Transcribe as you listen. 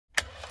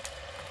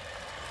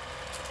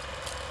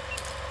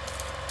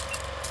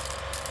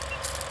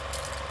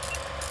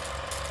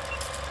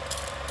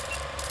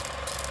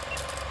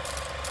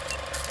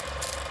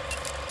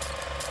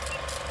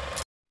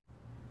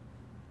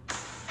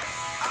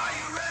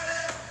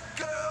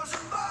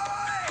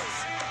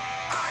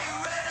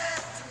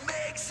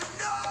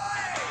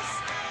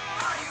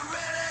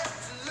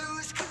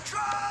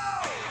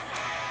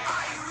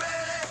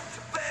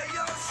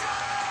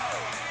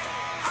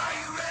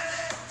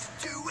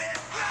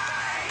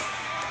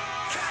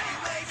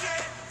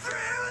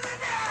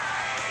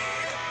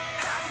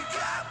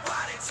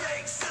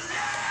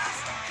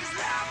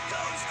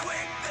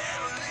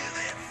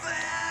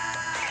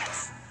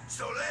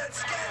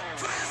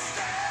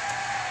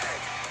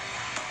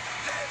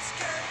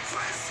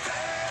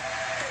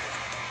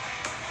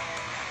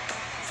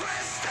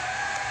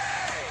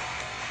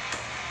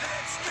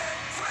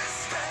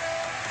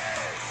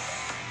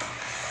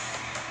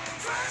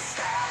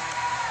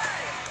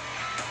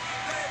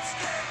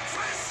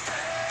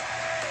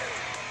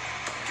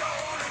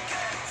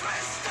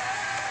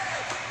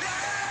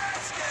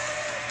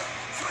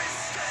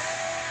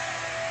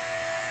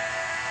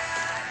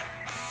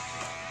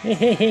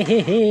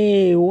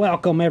Hey,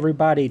 welcome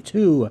everybody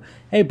to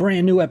a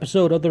brand new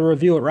episode of the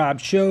Review It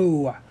Rob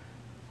Show.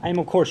 I am,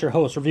 of course, your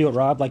host, Review It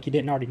Rob, like you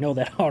didn't already know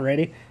that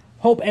already.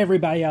 Hope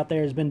everybody out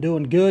there has been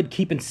doing good,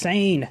 keeping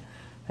sane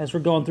as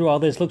we're going through all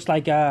this. Looks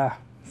like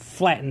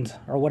flattened,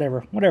 or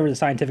whatever the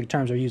scientific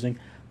terms are using.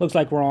 Looks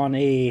like we're on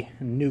a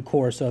new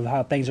course of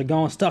how things are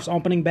going. Stuff's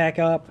opening back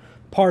up,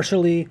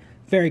 partially,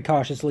 very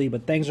cautiously,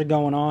 but things are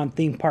going on.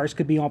 Theme parks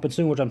could be open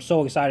soon, which I'm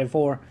so excited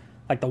for.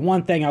 Like the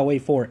one thing I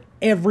wait for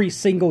every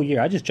single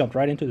year. I just jumped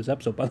right into this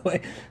episode, by the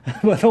way.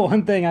 But the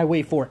one thing I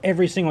wait for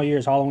every single year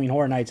is Halloween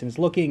Horror Nights, and it's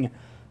looking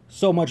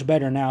so much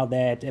better now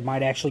that it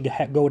might actually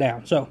go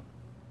down. So,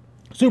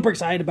 super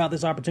excited about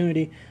this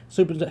opportunity.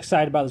 Super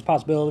excited about this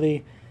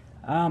possibility.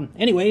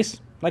 Anyways,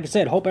 like I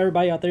said, hope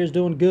everybody out there is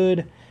doing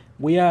good.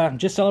 We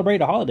just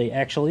celebrated a holiday,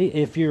 actually.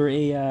 If you're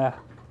a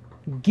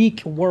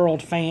geek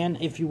world fan,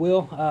 if you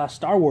will,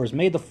 Star Wars,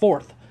 May the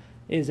 4th.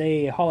 Is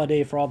a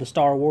holiday for all the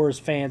Star Wars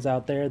fans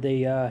out there.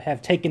 They have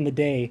taken the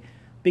day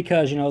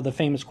because, you know, the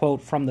famous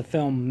quote from the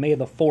film, "May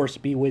the Force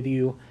be with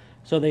you."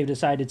 So they've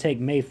decided to take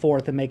May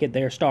 4th and make it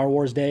their Star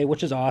Wars Day,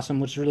 which is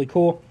awesome, which is really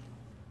cool.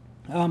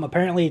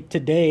 Apparently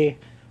today,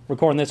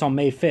 recording this on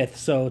May 5th,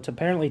 so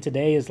apparently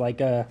today is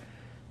like a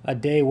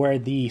day where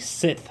the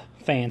Sith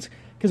fans,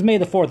 because May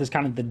the 4th is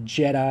kind of the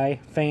Jedi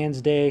fans'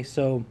 day,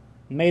 so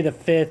May the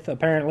 5th,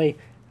 apparently,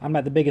 I'm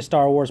not the biggest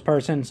Star Wars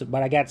person,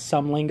 but I got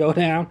some lingo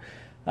down.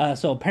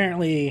 So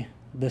apparently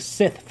the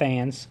Sith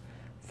fans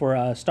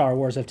for Star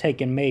Wars have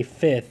taken May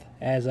 5th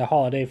as a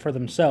holiday for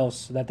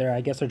themselves that I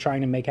guess they're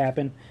trying to make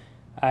happen.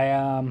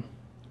 And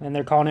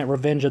they're calling it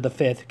Revenge of the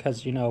 5th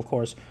because, you know, of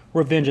course,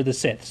 Revenge of the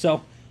Sith.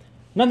 So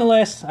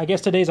nonetheless, I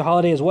guess today's a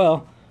holiday as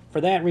well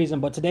for that reason,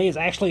 but today is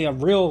actually a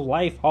real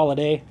life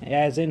holiday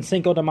as in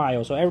Cinco de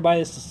Mayo. So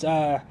everybody's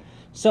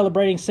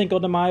celebrating Cinco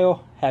de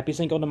Mayo. Happy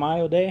Cinco de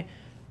Mayo Day.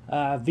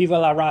 Viva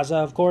la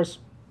Raza, of course.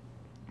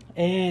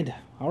 And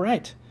all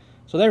right.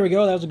 So there we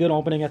go. That was a good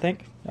opening, I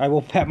think. I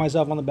will pat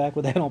myself on the back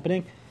with that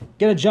opening.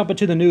 Gonna jump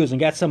into the news and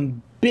got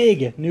some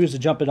big news to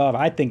jump it off.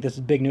 I think this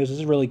is big news. This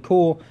is really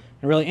cool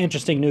and really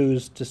interesting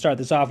news to start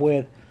this off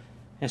with.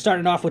 And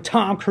starting off with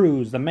Tom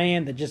Cruise, the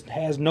man that just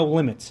has no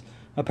limits,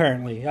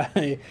 apparently.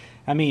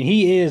 I mean,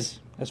 he is,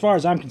 as far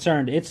as I'm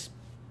concerned, it's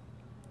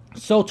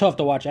so tough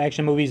to watch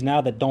action movies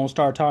now that don't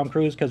star Tom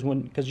Cruise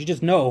because you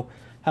just know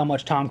how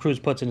much Tom Cruise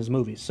puts in his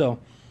movies. So,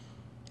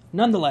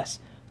 nonetheless,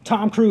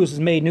 Tom Cruise has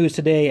made news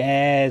today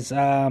as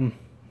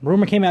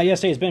rumor came out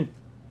yesterday. It's been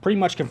pretty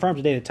much confirmed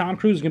today that Tom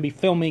Cruise is going to be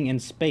filming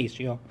in space,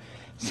 yo.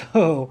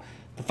 So,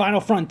 the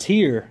final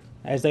frontier,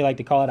 as they like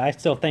to call it. I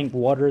still think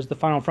water is the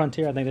final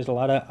frontier. I think there's a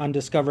lot of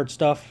undiscovered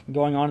stuff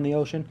going on in the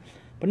ocean.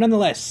 But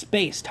nonetheless,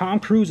 space. Tom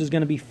Cruise is going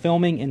to be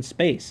filming in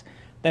space.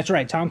 That's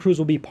right. Tom Cruise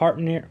will be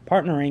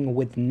partnering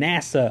with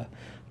NASA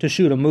to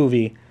shoot a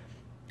movie,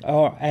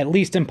 or at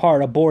least in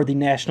part aboard the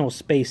National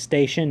Space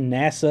Station.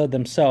 NASA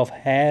themselves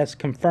has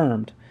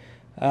confirmed.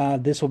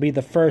 This will be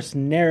the first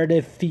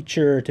narrative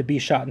feature to be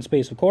shot in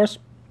space, of course.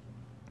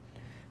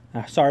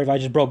 Sorry if I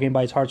just broke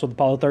anybody's hearts with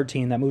Apollo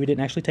 13. That movie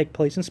didn't actually take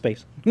place in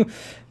space.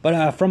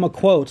 But from a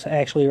quote,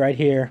 actually, right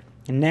here,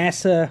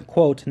 NASA,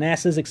 quote,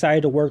 "NASA's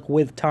excited to work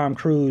with Tom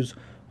Cruise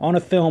on a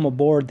film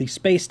aboard the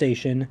space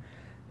station."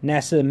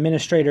 NASA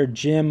Administrator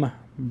Jim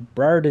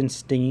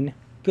Bridenstine.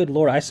 Good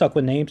Lord, I suck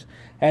with names.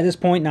 At this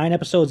point, 9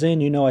 episodes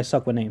in, you know I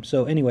suck with names.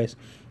 So anyways,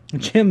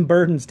 Jim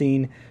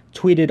Bridenstine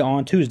tweeted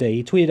on Tuesday.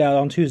 He tweeted out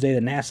on Tuesday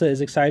that NASA is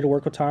excited to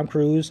work with Tom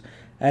Cruise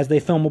as they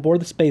film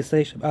aboard the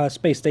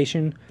space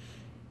station.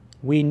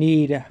 We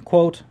need,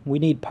 quote, "we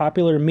need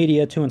popular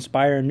media to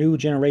inspire a new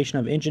generation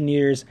of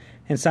engineers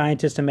and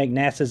scientists to make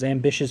NASA's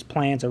ambitious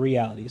plans a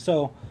reality."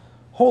 So,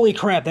 holy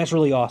crap, that's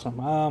really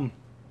awesome.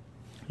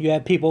 You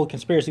have people,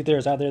 conspiracy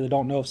theorists out there that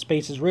don't know if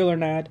space is real or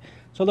not,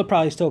 so they'll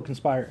probably still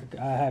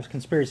have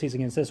conspiracies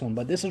against this one.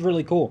 But this is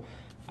really cool.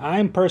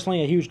 I'm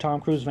personally a huge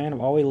Tom Cruise fan. I've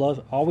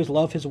always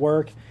loved his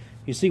work.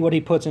 You see what he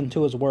puts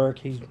into his work.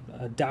 He's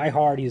a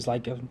diehard. He's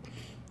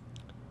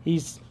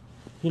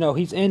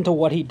into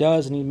what he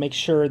does, and he makes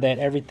sure that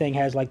everything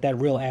has like that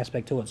real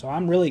aspect to it. So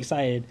I'm really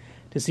excited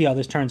to see how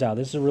this turns out.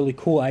 This is a really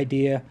cool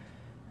idea,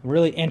 a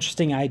really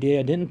interesting idea.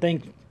 I don't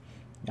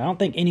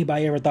think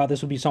anybody ever thought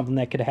this would be something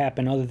that could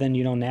happen other than,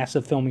 you know,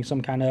 NASA filming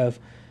some kind of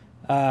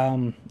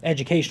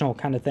educational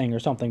kind of thing or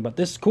something. But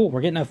this is cool.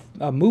 We're getting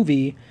a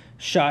movie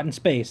shot in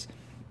space.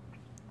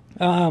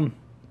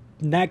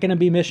 Not going to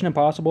be Mission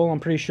Impossible.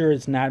 I'm pretty sure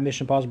it's not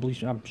Mission Impossible.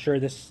 I'm sure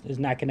this is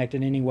not connected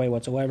in any way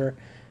whatsoever.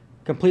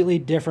 Completely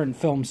different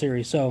film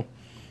series. So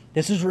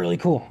this is really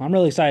cool. I'm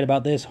really excited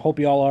about this. Hope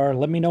you all are.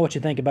 Let me know what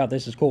you think about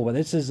this. It's cool. But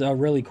this is a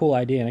really cool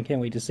idea, and I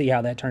can't wait to see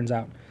how that turns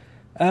out.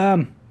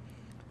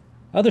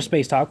 Other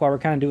space talk, while we're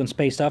kind of doing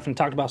space stuff, and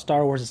talked about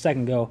Star Wars a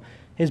second ago,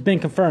 has been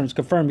confirmed. It's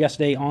confirmed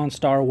yesterday on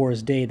Star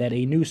Wars Day that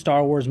a new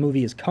Star Wars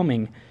movie is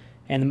coming,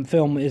 and the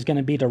film is going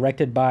to be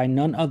directed by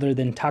none other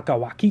than Taika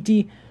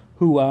Waititi,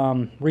 who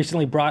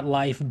recently brought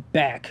life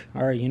back,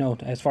 or, you know,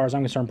 as far as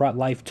I'm concerned, brought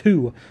life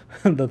to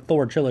the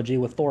Thor trilogy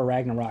with Thor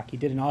Ragnarok. He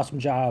did an awesome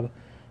job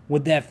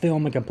with that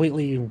film and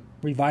completely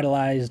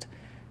revitalized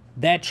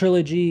that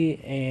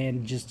trilogy,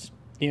 and just,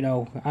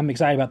 I'm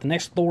excited about the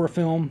next Thor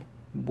film,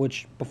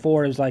 which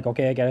before it was like,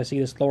 okay, I gotta see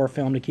this Thor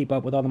film to keep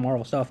up with all the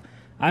Marvel stuff.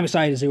 I'm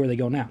excited to see where they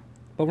go now.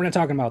 But we're not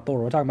talking about Thor,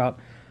 we're talking about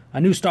a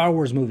new Star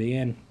Wars movie,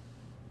 and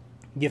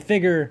you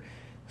figure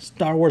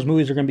Star Wars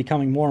movies are going to be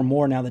coming more and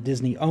more now that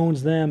Disney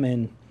owns them,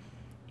 and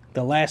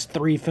the last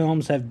 3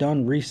 films have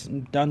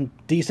done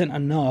decent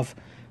enough,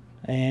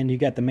 and you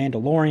got The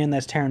Mandalorian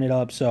that's tearing it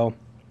up, so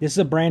this is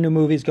a brand new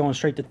movie. It's going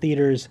straight to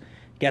theaters.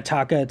 You got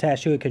Taka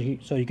attached to it,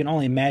 so you can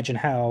only imagine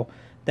how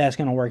that's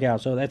going to work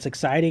out. So that's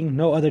exciting.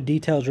 No other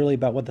details really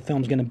about what the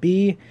film's going to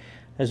be.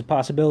 There's a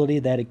possibility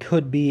that it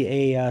could be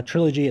a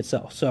trilogy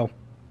itself. So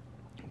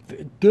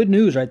good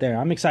news right there.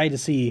 I'm excited to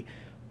see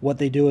what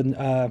they do in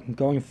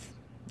going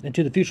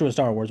into the future with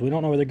Star Wars. We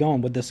don't know where they're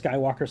going with the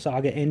Skywalker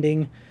saga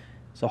ending.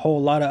 There's a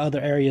whole lot of other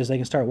areas they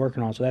can start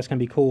working on, so that's going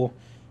to be cool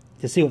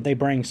to see what they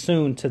bring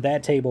soon to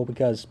that table,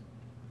 because,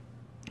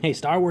 hey,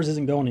 Star Wars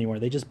isn't going anywhere.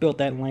 They just built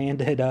that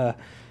land at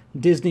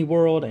Disney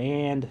World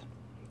and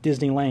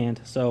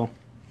Disneyland, so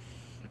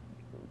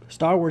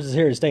Star Wars is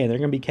here to stay. They're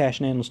going to be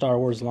cashing in on Star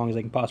Wars as long as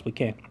they can possibly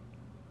can.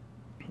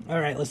 All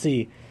right, let's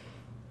see.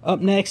 Up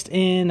next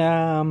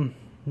in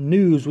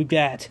news, we've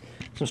got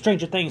some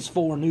Stranger Things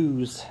 4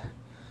 news.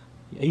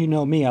 You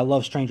know me, I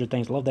love Stranger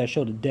Things. I love that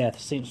show to death.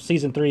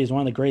 Season 3 is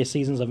one of the greatest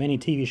seasons of any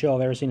TV show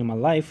I've ever seen in my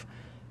life.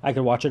 I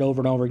could watch it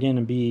over and over again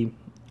and be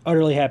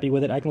utterly happy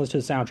with it. I can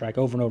listen to the soundtrack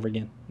over and over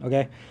again,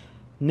 okay?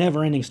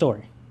 Never-ending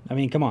story. I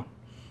mean, come on.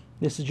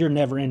 This is your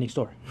never-ending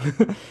story.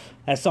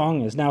 That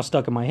song is now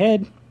stuck in my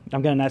head.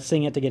 I'm going to not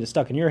sing it to get it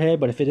stuck in your head,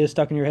 but if it is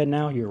stuck in your head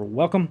now, you're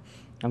welcome.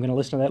 I'm going to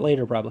listen to that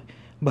later, probably.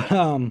 But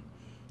a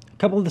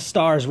couple of the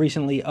stars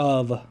recently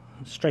of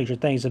Stranger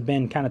Things have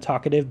been kind of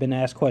talkative, been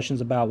asked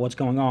questions about what's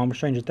going on with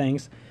Stranger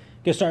Things.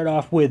 Gonna start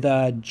off with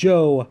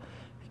Joe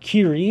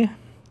Keery.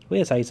 Well,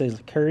 that's how you say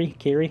it.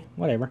 Keery,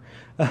 whatever.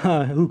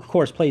 Who, of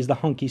course, plays the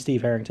hunky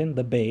Steve Harrington,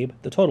 the babe,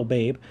 the total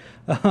babe.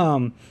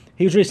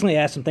 He was recently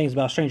asked some things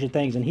about Stranger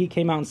Things, and he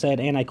came out and said,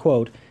 and I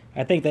quote,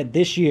 "I think that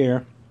this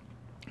year,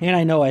 and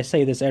I know I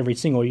say this every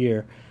single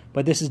year,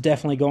 but this is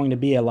definitely going to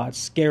be a lot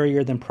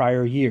scarier than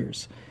prior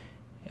years."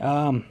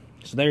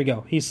 So there you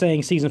go. He's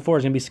saying Season 4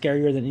 is going to be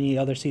scarier than any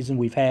other season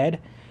we've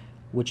had,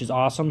 which is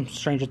awesome.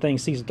 Stranger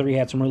Things Season 3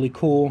 had some really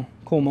cool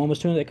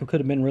moments to it that could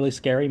have been really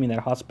scary. I mean,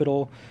 that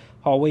hospital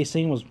hallway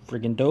scene was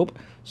freaking dope.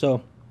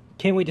 So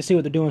can't wait to see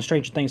what they're doing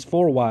Stranger Things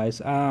 4-wise.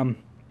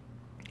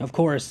 Of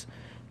course,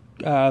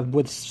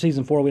 with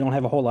Season 4, we don't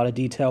have a whole lot of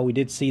detail. We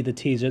did see the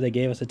teaser. They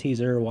gave us a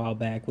teaser a while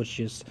back, which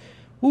is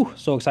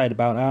so excited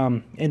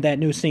about. In that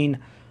new scene,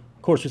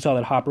 of course, we saw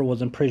that Hopper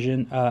was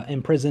imprisoned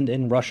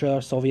in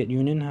Russia, Soviet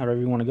Union, however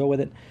you want to go with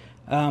it.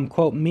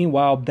 Quote,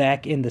 "Meanwhile,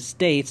 back in the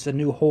States, a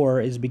new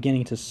horror is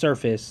beginning to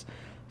surface.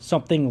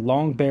 Something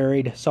long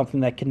buried,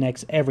 something that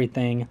connects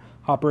everything.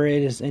 Hopper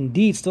is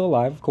indeed still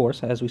alive, of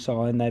course, as we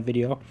saw in that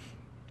video.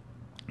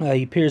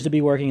 He appears to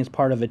be working as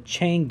part of a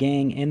chain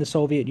gang in the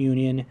Soviet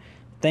Union.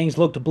 Things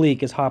looked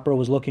bleak as Hopper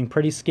was looking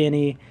pretty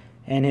skinny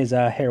and his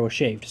hair was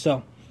shaved."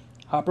 So,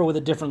 Hopper with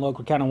a different look.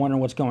 We're kind of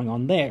wondering what's going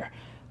on there.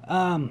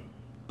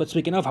 But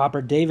speaking of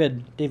Hopper,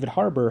 David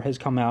Harbour has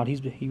come out.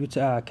 He was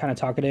kind of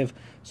talkative.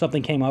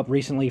 Something came up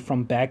recently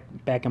from back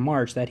in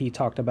March that he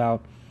talked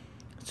about.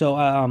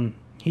 So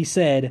he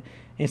said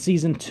in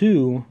Season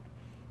 2,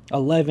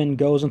 11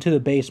 goes into the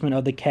basement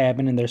of the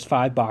cabin, and there's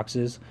 5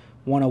 boxes,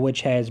 one of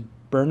which has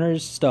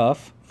Burner's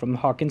stuff from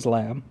Hawkins'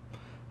 lab,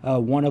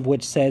 one of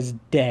which says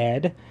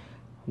Dad,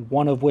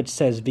 one of which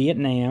says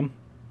Vietnam,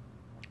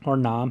 or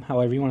Nam,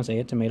 however you want to say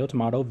it,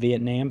 tomato,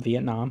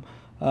 Vietnam.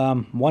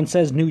 One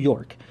says New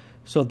York.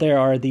 So there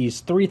are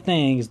these 3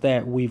 things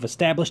that we've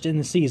established in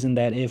the season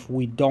that if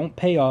we don't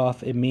pay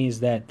off, it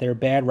means that they're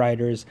bad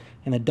writers,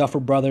 and the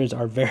Duffer Brothers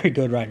are very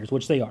good writers,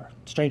 which they are.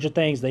 Stranger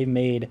Things, they've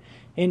made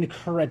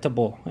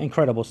incredible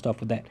stuff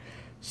with that.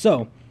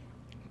 So,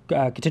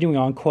 continuing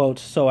on, quote,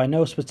 "So I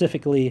know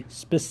specifically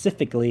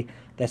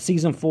that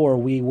Season 4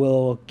 we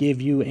will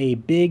give you a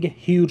big,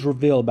 huge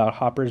reveal about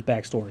Hopper's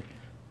backstory."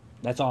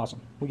 That's awesome.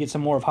 We get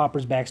some more of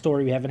Hopper's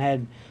backstory. We haven't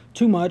had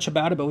too much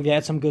about it, but we've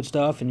had some good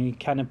stuff, and you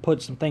kind of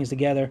put some things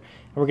together,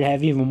 and we're going to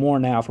have even more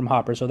now from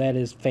Hopper, so that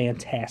is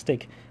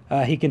fantastic.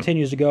 He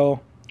continues to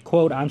go,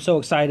 quote, "I'm so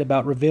excited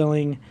about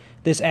revealing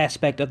this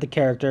aspect of the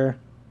character.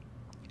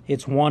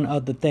 It's one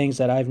of the things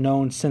that I've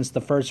known since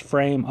the first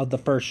frame of the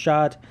first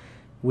shot.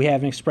 We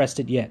haven't expressed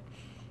it yet.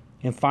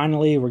 And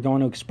finally, we're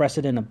going to express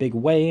it in a big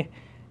way.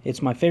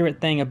 It's my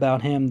favorite thing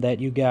about him that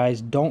you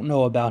guys don't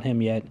know about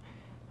him yet.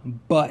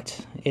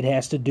 But it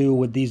has to do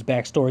with these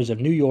backstories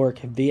of New York,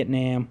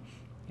 Vietnam,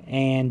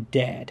 and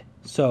Dad."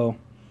 So,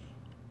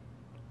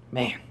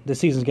 man, this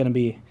season's going to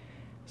be...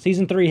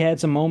 Season 3 had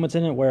some moments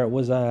in it where it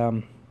was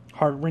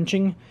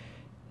heart-wrenching.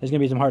 There's going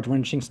to be some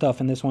heart-wrenching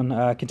stuff in this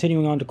one.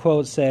 Continuing on to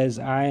quote, says,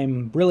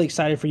 "I'm really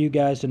excited for you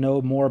guys to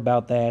know more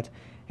about that.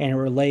 And it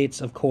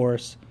relates, of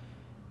course,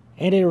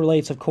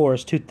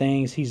 to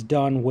things he's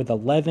done with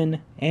Eleven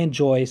and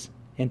Joyce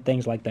and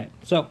things like that."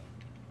 So,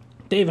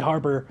 David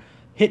Harbour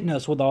hitting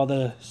us with all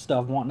the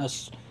stuff, wanting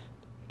us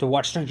to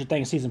watch Stranger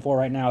Things Season 4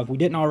 right now. If we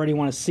didn't already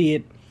want to see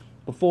it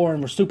before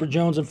and we're super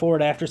jonesing for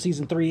it after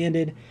Season 3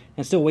 ended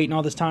and still waiting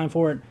all this time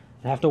for it,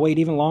 and have to wait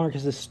even longer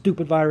because this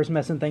stupid virus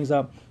messing things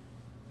up,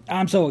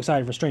 I'm so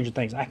excited for Stranger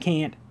Things. I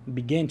can't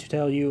begin to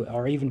tell you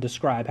or even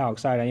describe how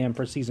excited I am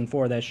for Season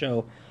 4 of that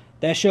show.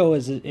 That show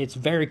it's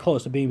very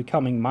close to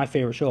becoming my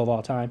favorite show of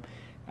all time.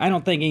 I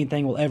don't think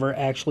anything will ever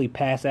actually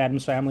pass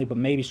Addams Family, but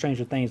maybe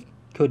Stranger Things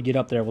could get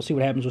up there. We'll see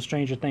what happens with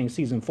Stranger Things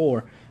Season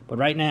 4. But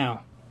right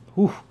now,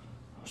 whew,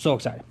 so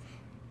excited.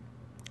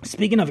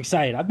 Speaking of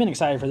excited, I've been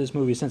excited for this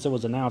movie since it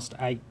was announced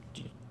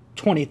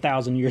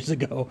 20,000 years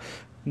ago.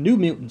 New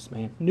Mutants,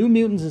 man. New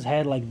Mutants has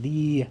had like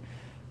the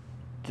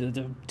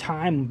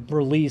time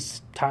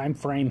release time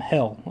frame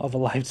hell of a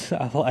life.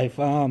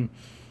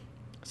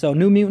 So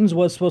New Mutants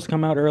was supposed to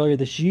come out earlier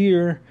this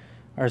year,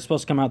 or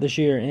supposed to come out this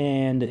year,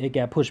 and it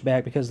got pushed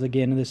back because,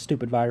 again, of this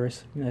stupid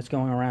virus that's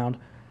going around.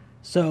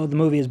 So the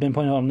movie has been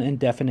put on an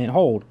indefinite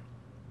hold.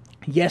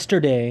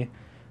 Yesterday,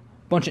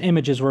 a bunch of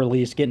images were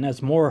released, getting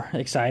us more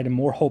excited and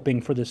more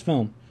hoping for this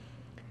film.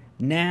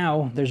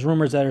 Now, there's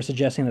rumors that are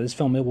suggesting that this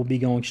film will be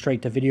going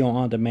straight to video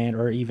on demand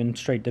or even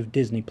straight to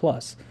Disney+.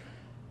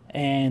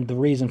 And the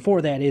reason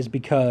for that is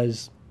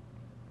because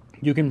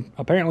you can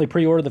apparently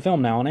pre-order the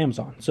film now on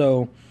Amazon.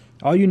 So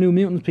all you New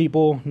Mutants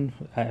people, go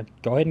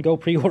ahead and go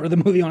pre-order the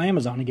movie on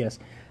Amazon, I guess.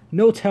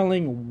 No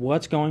telling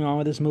what's going on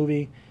with this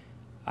movie.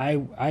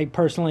 I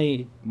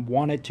personally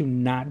want it to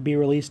not be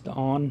released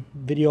on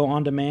video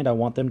on demand. I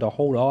want them to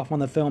hold off on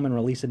the film and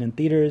release it in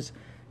theaters,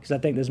 because I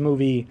think this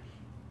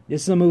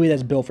is a movie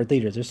that's built for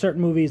theaters. There's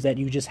certain movies that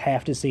you just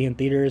have to see in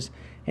theaters,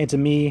 and to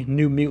me,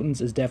 New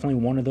Mutants is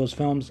definitely one of those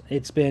films.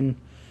 It's been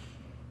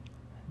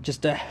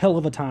just a hell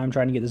of a time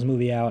trying to get this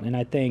movie out, and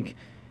I think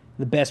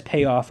the best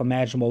payoff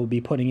imaginable would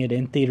be putting it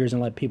in theaters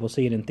and let people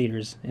see it in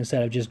theaters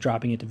instead of just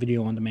dropping it to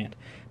video on demand.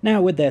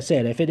 Now, with that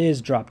said, if it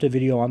is dropped to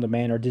video on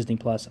demand or Disney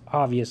Plus,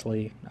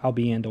 obviously I'll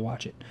be in to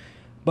watch it.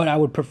 But I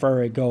would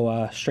prefer it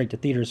go straight to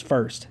theaters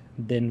first,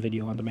 then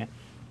video on demand.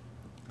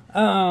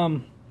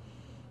 And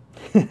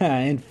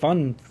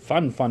fun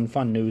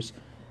news.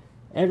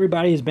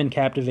 Everybody has been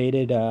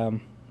captivated. A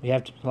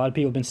lot of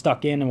people have been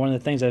stuck in, and one of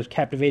the things that has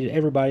captivated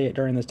everybody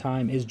during this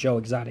time is Joe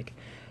Exotic.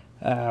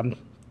 I'm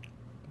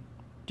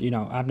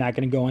not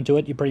going to go into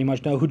it. You pretty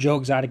much know who Joe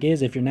Exotic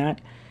is. If you're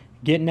not,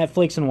 get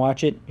Netflix and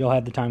watch it. You'll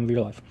have the time of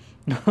your life.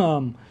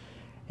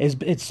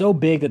 It's so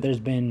big that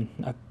there's been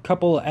a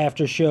couple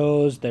after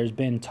shows. There's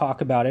been talk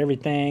about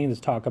everything.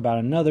 There's talk about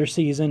another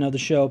season of the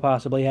show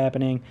possibly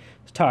happening.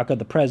 There's talk of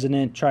the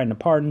president trying to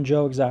pardon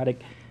Joe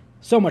Exotic.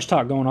 So much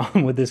talk going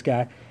on with this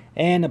guy.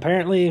 And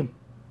apparently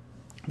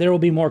there will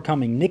be more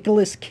coming.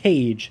 Nicolas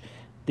Cage,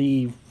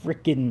 the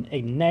freaking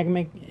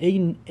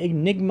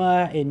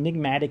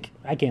enigmatic,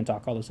 I can't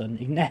talk all of a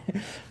sudden.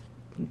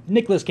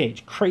 Nicolas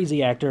Cage,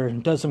 crazy actor,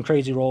 does some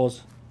crazy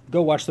roles.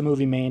 Go watch the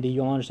movie Mandy,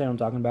 you'll understand what I'm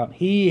talking about.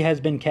 He has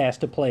been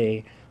cast to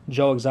play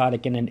Joe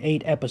Exotic in an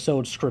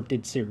 8-episode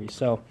scripted series.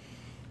 So,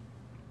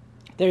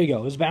 there you go.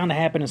 It was bound to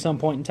happen at some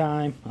point in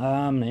time.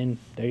 And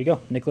there you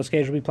go. Nicolas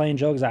Cage will be playing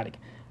Joe Exotic.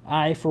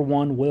 I, for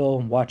one, will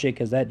watch it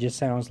because that just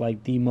sounds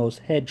like the most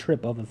head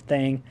trip of a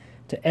thing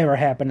to ever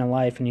happen in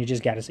life, and you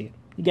just got to see it.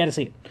 You got to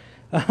see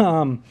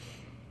it.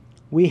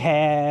 We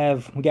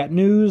got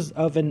news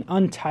of an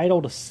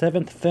untitled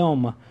 7th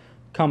film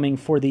coming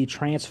for the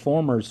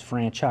Transformers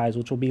franchise,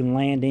 which will be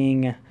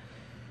landing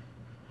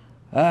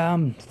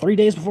 3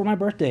 days before my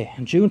birthday,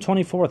 June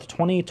 24th,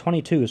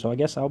 2022. So I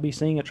guess I'll be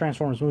seeing a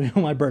Transformers movie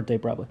on my birthday,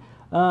 probably.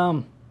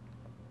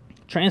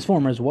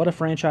 Transformers, what a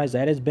franchise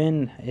that has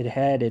been. It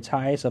had its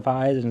highest of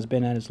highs and it's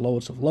been at its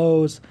lowest of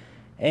lows.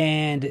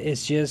 And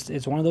it's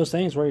one of those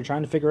things where you're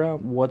trying to figure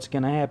out what's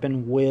going to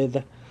happen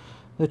with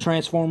the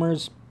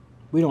Transformers.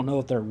 We don't know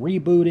if they're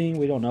rebooting.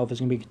 We don't know if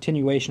it's going to be a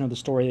continuation of the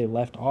story they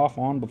left off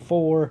on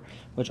before,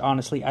 which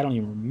honestly, I don't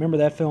even remember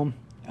that film.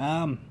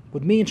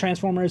 With me and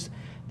Transformers,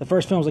 the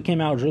first films that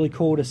came out, was really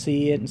cool to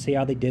see it and see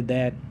how they did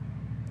that.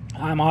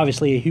 I'm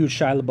obviously a huge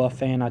Shia LaBeouf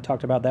fan. I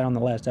talked about that on the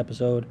last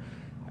episode.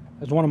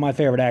 It's one of my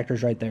favorite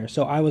actors right there.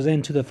 So I was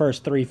into the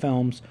first 3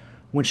 films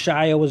when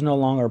Shia was no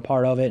longer a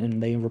part of it,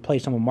 and they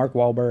replaced him with Mark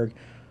Wahlberg,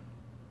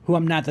 who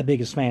I'm not the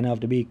biggest fan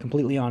of, to be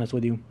completely honest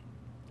with you.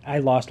 I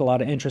lost a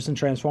lot of interest in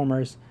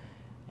Transformers,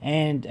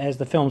 and as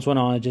the films went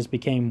on, it just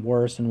became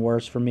worse and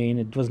worse for me, and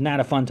it was not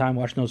a fun time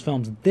watching those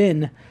films.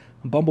 Then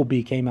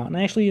Bumblebee came out, and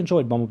I actually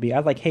enjoyed Bumblebee. I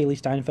like Haley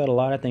Steinfeld a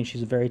lot. I think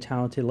she's a very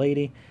talented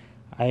lady.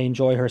 I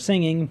enjoy her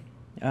singing.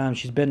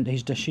 She's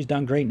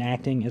done great in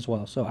acting as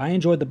well. So I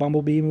enjoyed the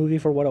Bumblebee movie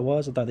for what it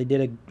was. I thought they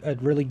did a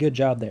really good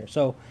job there.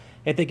 So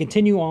if they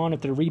continue on,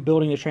 if they're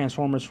rebuilding the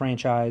Transformers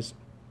franchise,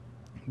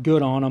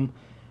 good on them.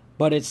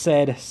 But it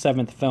said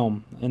 7th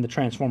film in the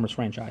Transformers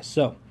franchise.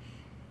 So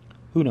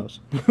who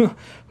knows?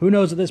 Who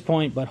knows at this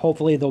point? But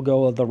hopefully they'll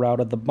go the route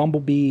of the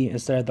Bumblebee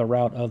instead of the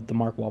route of the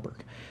Mark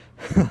Wahlberg.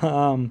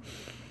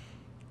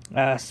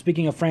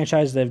 Speaking of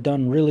franchises that have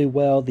done really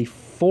well, the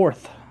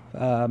 4th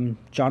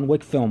John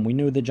Wick film. We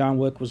knew that John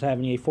Wick was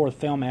having a 4th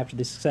film after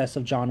the success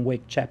of John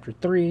Wick Chapter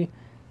 3.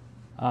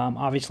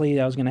 Obviously,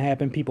 that was going to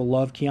happen. People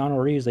love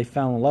Keanu Reeves. They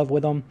fell in love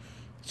with him.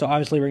 So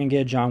obviously, we're going to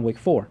get a John Wick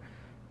 4.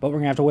 But we're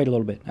going to have to wait a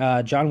little bit.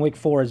 John Wick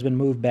 4 has been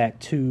moved back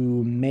to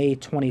May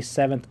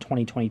 27th,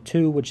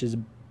 2022, which is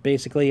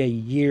basically a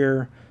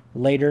year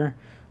later,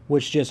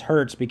 which just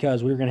hurts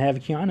because we were going to have a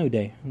Keanu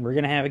Day. We're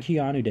going to have a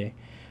Keanu Day.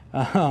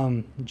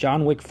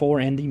 John Wick 4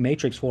 and The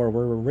Matrix 4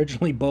 were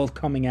originally both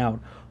coming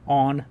out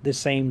on the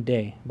same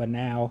day. But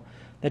now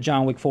that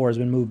John Wick 4 has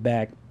been moved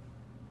back,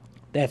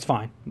 that's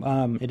fine.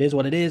 It is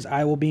what it is.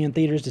 I will be in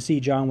theaters to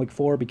see John Wick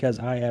 4 because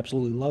I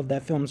absolutely love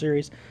that film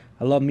series.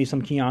 I love me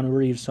some Keanu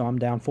Reeves, so I'm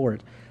down for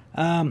it.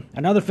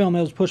 Another film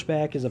that was pushed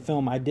back is a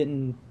film I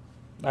didn't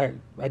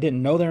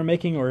know they were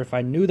making, or if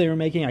I knew they were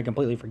making, I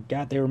completely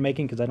forgot they were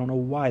making because I don't know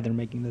why they're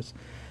making this.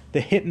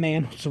 The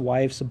Hitman's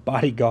Wife's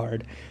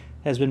Bodyguard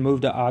has been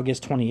moved to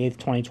August 28th,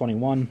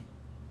 2021.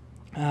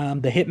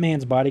 The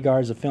Hitman's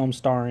Bodyguard is a film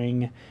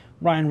starring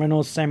Ryan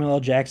Reynolds, Samuel L.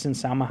 Jackson,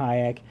 Salma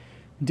Hayek.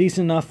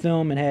 Decent enough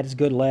film. It had its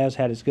good laughs,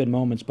 had its good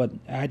moments, but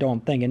I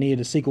don't think it needed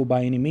a sequel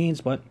by any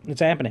means, but it's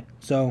happening.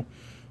 So,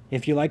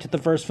 if you liked the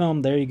first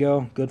film, there you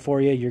go. Good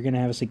for you. You're going to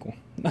have a sequel.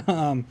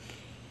 Let's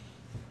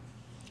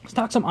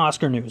talk some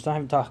Oscar news. I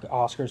haven't talked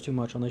Oscars too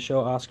much on this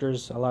show.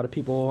 Oscars, a lot of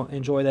people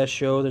enjoy that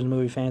show. There's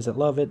movie fans that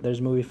love it.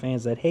 There's movie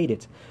fans that hate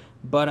it.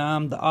 But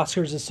the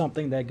Oscars is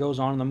something that goes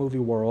on in the movie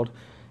world,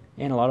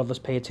 and a lot of us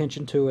pay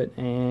attention to it.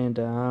 And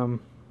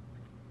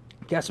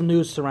got some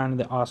news surrounding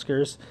the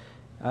Oscars.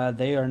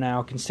 They are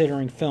now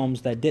considering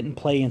films that didn't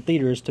play in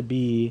theaters to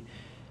be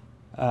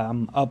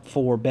up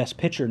for Best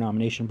Picture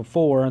nomination.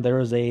 Before, there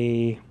was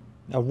a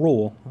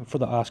rule for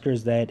the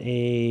Oscars that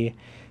a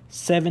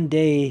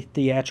 7-day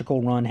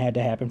theatrical run had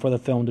to happen for the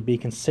film to be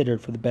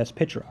considered for the Best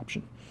Picture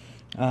option.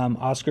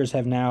 Oscars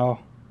have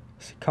now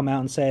come out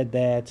and said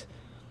that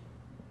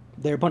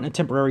they're putting a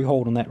temporary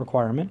hold on that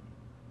requirement.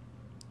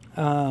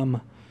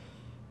 But,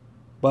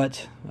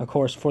 of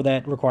course, for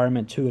that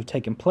requirement to have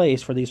taken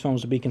place, for these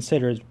films to be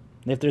considered,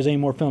 if there's any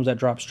more films that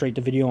drop straight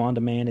to video on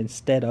demand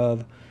instead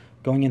of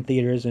going in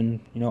theaters,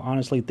 and,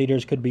 honestly,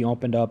 theaters could be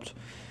opened up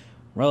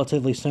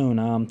relatively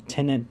soon.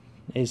 Tenet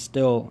is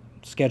still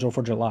scheduled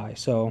for July,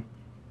 so,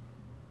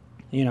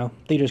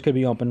 theaters could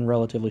be open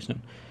relatively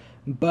soon.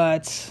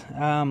 But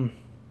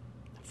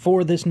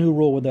for this new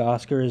rule with the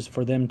Oscars,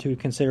 for them to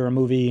consider a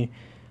movie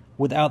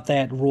without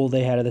that rule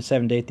they had of the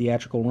 7-day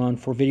theatrical run,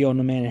 for video on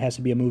demand, it has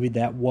to be a movie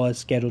that was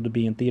scheduled to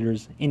be in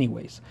theaters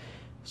anyways.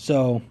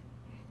 So,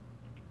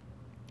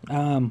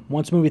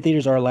 once movie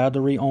theaters are allowed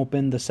to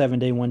reopen, the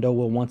 7-day window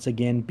will once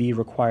again be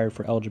required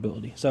for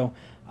eligibility. So,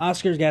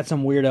 Oscars got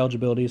some weird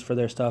eligibilities for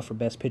their stuff, for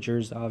Best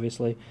Pictures,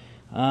 obviously.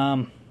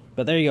 But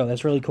there you go.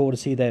 That's really cool to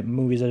see that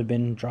movies that have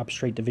been dropped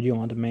straight to video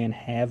on demand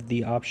have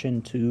the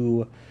option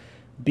to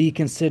be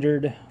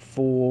considered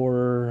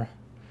for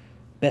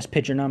Best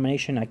Picture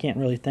nomination. I can't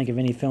really think of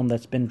any film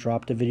that's been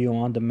dropped to video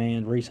on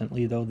demand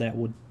recently, though, that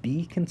would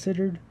be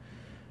considered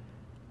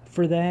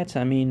for that.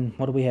 I mean,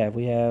 what do we have?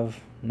 We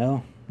have,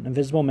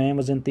 Invisible Man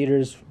was in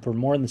theaters for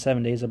more than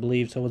 7 days, I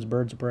believe, so was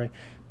Birds of Prey.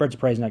 Birds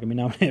of Prey is not going to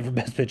be nominated for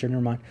Best Picture,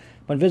 never mind.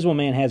 But Invisible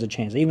Man has a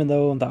chance. Even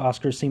though the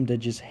Oscars seem to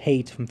just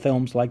hate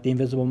films like The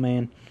Invisible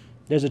Man,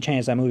 there's a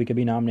chance that movie could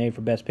be nominated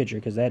for Best Picture,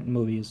 because that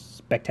movie is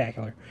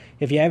spectacular.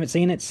 If you haven't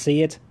seen it,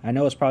 see it. I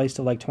know it's probably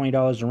still like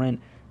 $20 to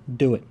rent.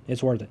 Do it.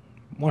 It's worth it.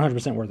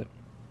 100% worth it.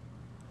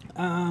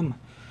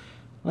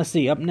 Let's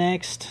see. Up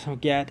next, we've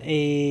got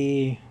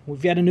a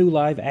new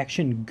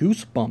live-action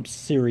Goosebumps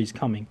series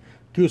coming.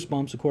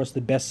 Goosebumps, of course, the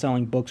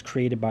best-selling books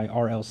created by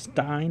R.L.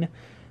 Stine,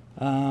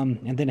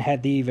 and then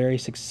had the very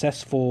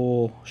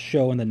successful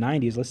show in the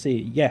 90s. Let's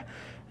see. Yeah,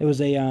 it was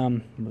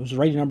rated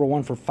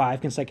 #1 for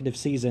 5 consecutive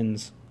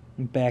seasons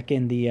back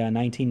in the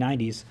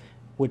 1990s,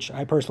 which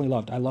I personally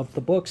loved. I loved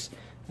the books,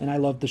 and I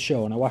loved the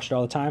show, and I watched it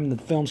all the time. The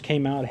films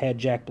came out, it had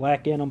Jack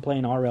Black in them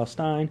playing R.L.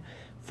 Stine.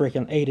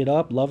 Freaking ate it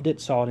up, loved it,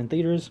 saw it in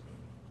theaters.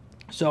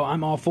 So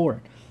I'm all for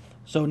it.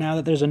 So now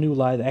that there's a new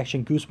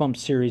live-action Goosebumps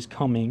series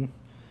coming,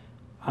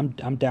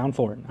 I'm down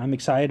for it. I'm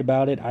excited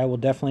about it. I will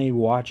definitely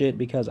watch it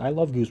because I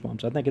love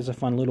Goosebumps. I think it's a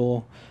fun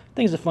little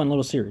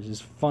series.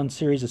 It's a fun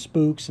series of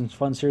spooks and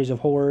fun series of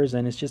horrors,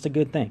 and it's just a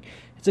good thing.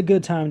 It's a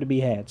good time to be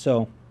had.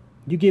 So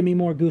you give me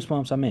more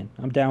Goosebumps, I'm in.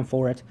 I'm down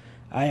for it.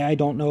 I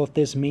don't know if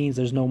this means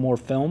there's no more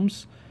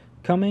films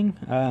coming.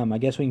 I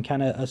guess we can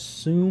kind of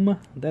assume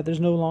that there's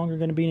no longer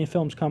going to be any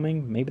films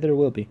coming. Maybe there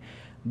will be.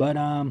 But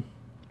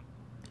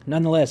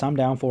nonetheless, I'm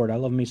down for it. I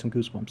love me some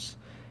Goosebumps.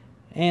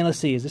 And let's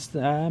see,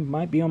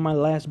 might be on my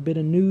last bit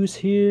of news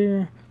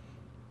here.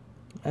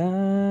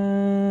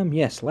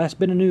 Yes, last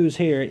bit of news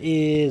here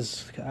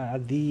is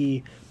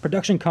the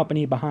production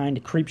company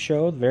behind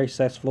Creepshow, the very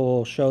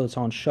successful show that's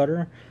on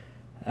Shudder.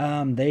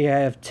 They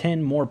have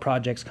 10 more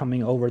projects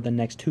coming over the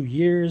next 2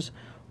 years,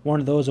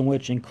 one of those in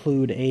which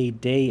include a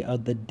Day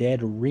of the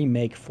Dead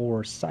remake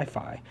for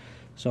Sci-Fi.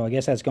 So I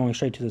guess that's going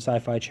straight to the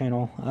Sci-Fi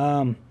channel.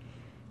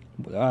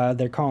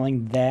 They're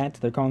calling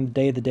the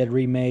Day of the Dead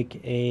remake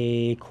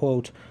a,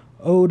 quote,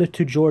 ode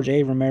to George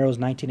A. Romero's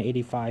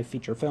 1985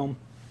 feature film.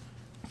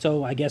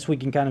 So I guess we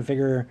can kind of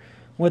figure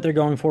what they're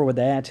going for with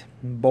that.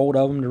 Bold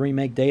of them to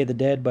remake Day of the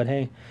Dead, but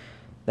hey,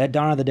 that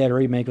Dawn of the Dead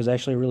remake was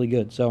actually really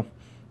good. So,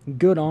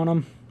 good on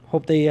them.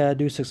 Hope they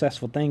do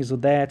successful things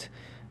with that.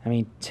 I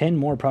mean, 10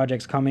 more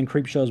projects coming.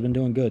 Creepshow's been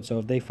doing good. So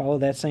if they follow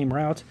that same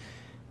route,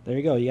 there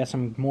you go. You got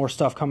some more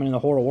stuff coming in the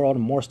horror world,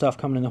 and more stuff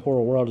coming in the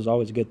horror world is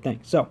always a good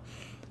thing. So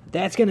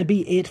that's going to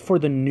be it for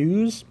the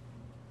news.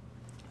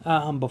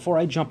 Before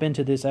I jump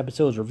into this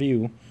episode's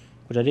review,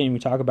 which I didn't even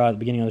talk about at the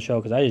beginning of the show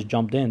because I just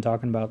jumped in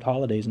talking about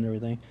holidays and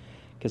everything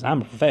because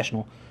I'm a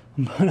professional.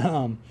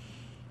 But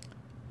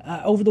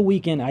over the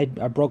weekend, I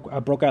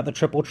broke out the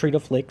triple treat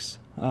of flicks.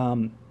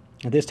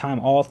 This time,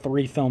 all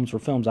 3 films were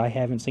films I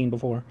haven't seen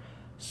before.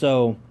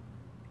 So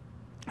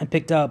I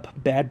picked up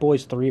Bad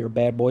Boys 3 or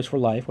Bad Boys for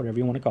Life, whatever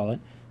you want to call it,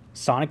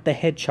 Sonic the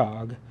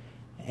Hedgehog,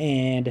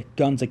 and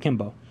Guns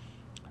Akimbo.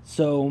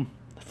 So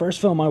the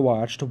first film I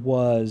watched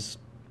was,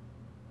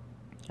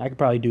 I could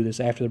probably do this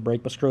after the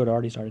break, but screw it, I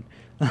already started.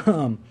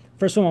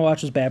 First film I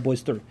watched was Bad Boys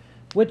 3,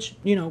 which,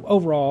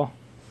 overall,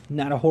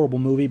 not a horrible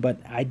movie, but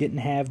I didn't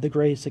have the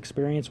greatest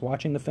experience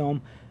watching the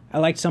film. I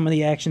liked some of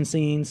the action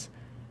scenes.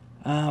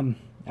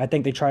 I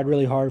think they tried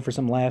really hard for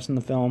some laughs in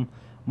the film.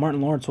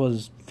 Martin Lawrence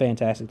was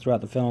fantastic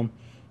throughout the film.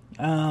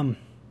 But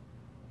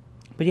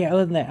yeah,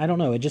 other than that, I don't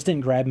know. It just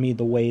didn't grab me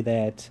the way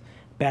that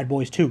Bad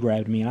Boys 2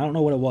 grabbed me. And I don't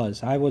know what it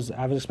was. I was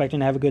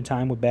expecting to have a good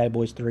time with Bad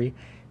Boys 3.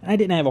 And I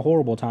didn't have a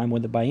horrible time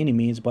with it by any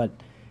means. But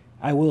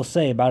I will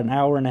say, about an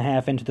hour and a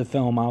half into the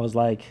film, I was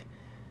like,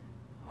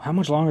 how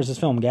much longer has this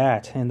film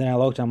got? And then I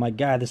looked and I'm like,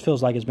 God, this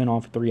feels like it's been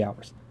on for 3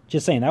 hours.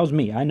 Just saying, that was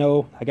me. I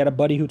know. I got a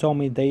buddy who told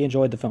me they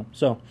enjoyed the film.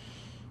 So,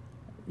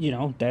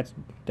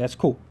 that's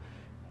cool.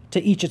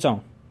 To each its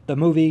own. The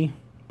movie,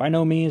 by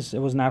no means, it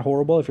was not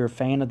horrible. If you're a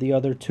fan of the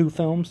other 2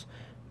 films,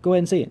 go ahead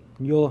and see it.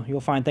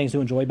 You'll find things to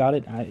enjoy about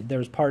it.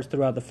 There's parts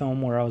throughout the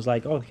film where I was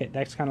like, oh, okay,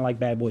 that's kind of like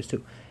Bad Boys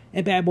 2.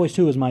 And Bad Boys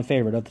 2 is my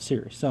favorite of the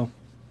series. So,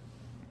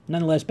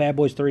 nonetheless, Bad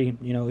Boys 3,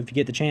 if you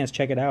get the chance,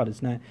 check it out.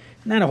 It's not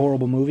a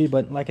horrible movie,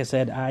 but like I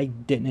said, I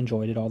didn't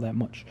enjoy it all that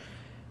much.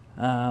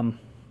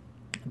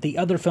 The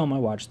other film I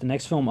watched, the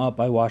next film up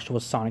I watched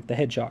was Sonic the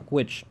Hedgehog,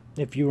 which,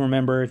 if you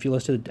remember, if you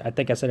listened to, I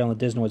think I said it on the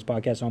Disney Woods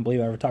podcast, I don't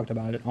believe I ever talked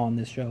about it on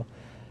this show.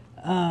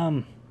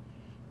 I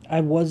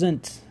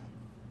wasn't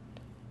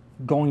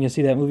going to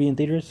see that movie in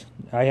theaters.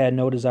 I had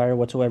no desire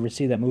whatsoever to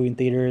see that movie in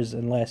theaters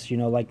unless,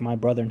 like my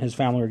brother and his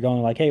family were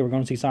going like, hey, we're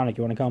going to see Sonic,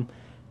 you want to come?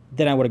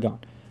 Then I would have gone.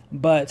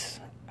 But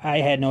I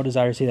had no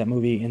desire to see that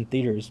movie in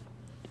theaters.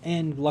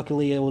 And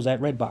luckily it was at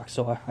Redbox,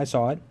 so I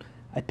saw it.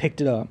 I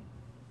picked it up.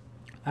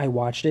 I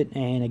watched it,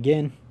 and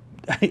again,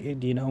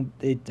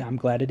 I'm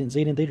glad I didn't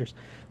see it in theaters.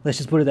 Let's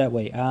just put it that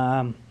way.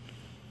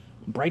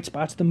 Bright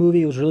spots of the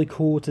movie, it was really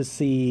cool to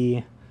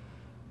see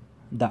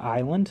the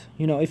island.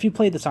 If you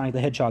played the Sonic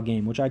the Hedgehog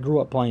game, which I grew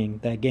up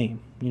playing that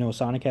game,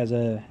 Sonic has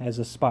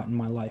a spot in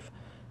my life.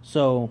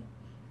 So,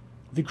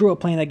 if you grew up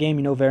playing that game,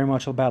 you know very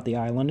much about the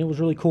island. It was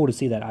really cool to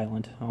see that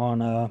island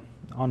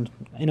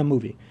in a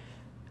movie.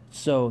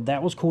 So,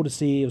 that was cool to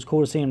see. It was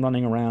cool to see him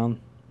running around.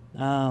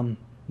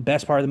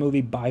 Best part of the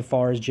movie, by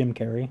far, is Jim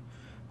Carrey.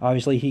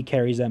 Obviously, he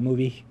carries that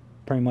movie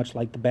pretty much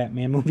like the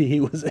Batman movie he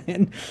was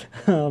in,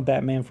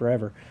 Batman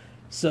Forever.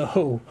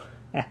 So,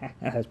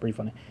 that's pretty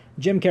funny.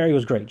 Jim Carrey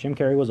was great. Jim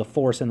Carrey was a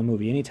force in the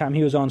movie. Anytime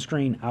he was on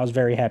screen, I was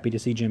very happy to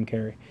see Jim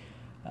Carrey.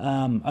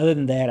 Other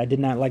than that, I did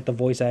not like the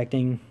voice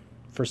acting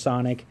for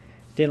Sonic.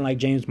 Didn't like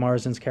James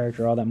Marsden's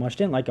character all that much.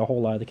 Didn't like a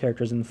whole lot of the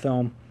characters in the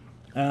film.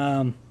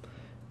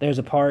 There's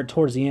a part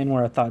towards the end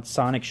where I thought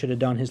Sonic should have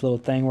done his little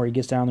thing where he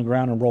gets down on the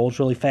ground and rolls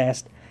really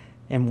fast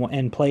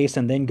in place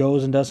and then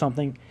goes and does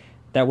something.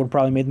 That would have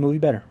probably made the movie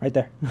better right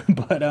there.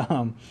 But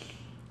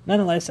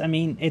nonetheless, I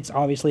mean, it's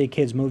obviously a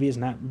kid's movie. It's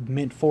not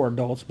meant for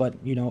adults, but,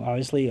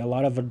 obviously a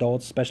lot of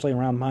adults, especially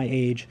around my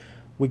age,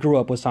 we grew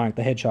up with Sonic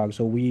the Hedgehog,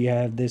 so we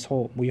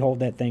hold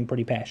that thing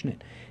pretty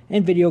passionate.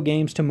 And video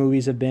games to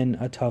movies have been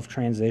a tough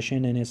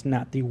transition, and it's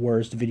not the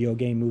worst video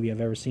game movie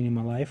I've ever seen in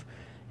my life.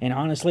 And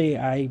honestly,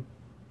 I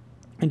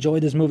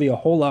enjoyed this movie a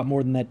whole lot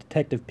more than that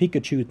Detective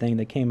Pikachu thing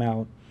that came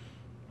out,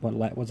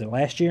 what was it,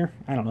 last year?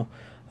 I don't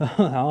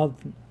know.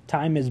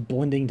 Time is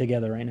blending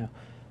together right now.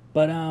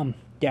 But,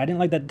 yeah, I didn't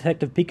like that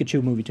Detective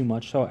Pikachu movie too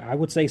much, so I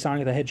would say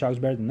Sonic the Hedgehog's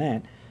better than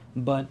that.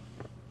 But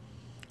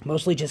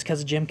mostly just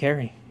because of Jim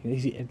Carrey.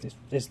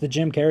 It's the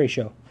Jim Carrey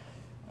show.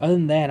 Other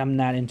than that, I'm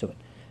not into it.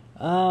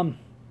 And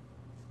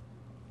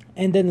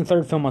then the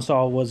third film I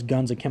saw was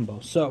Guns Akimbo.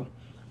 So,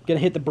 I'm going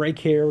to hit the break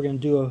here. We're going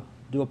to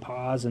do a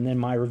pause, and then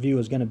my review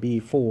is going to be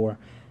for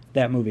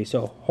that movie.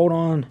 So, hold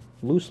on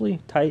loosely,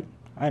 tight,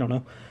 I don't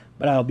know,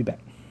 but I'll be back.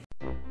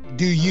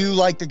 Do you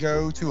like to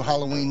go to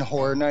Halloween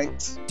Horror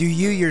Nights? Do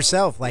you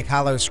yourself like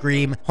Hollow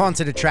Scream,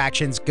 haunted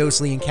attractions,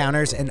 ghostly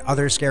encounters, and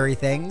other scary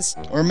things?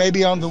 Or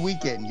maybe on the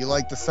weekend you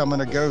like to summon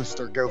a ghost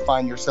or go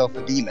find yourself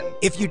a demon?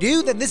 If you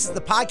do, then this is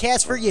the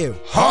podcast for you.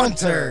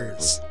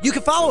 Haunters! You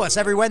can follow us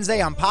every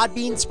Wednesday on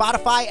Podbean,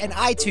 Spotify, and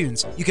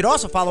iTunes. You can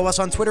also follow us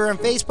on Twitter and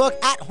Facebook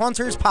at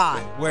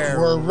HauntersPod, where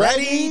we're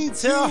ready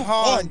to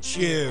haunt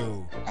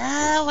you.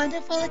 Ah,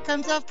 wonderful. It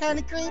comes off kind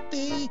of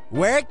creepy.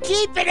 We're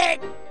keeping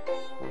it!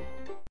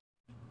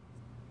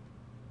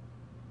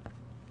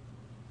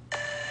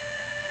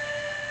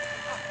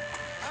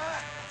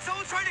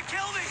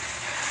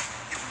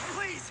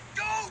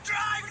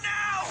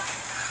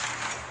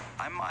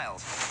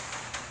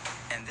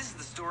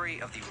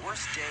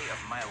 best day of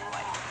my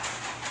life.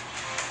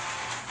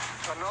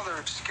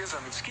 Another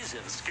schism.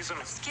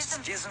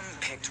 Schism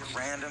picked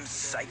random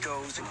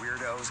psychos,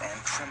 weirdos,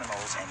 and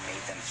criminals and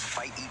made them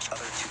fight each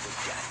other to the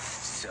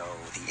death. So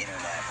the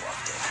internet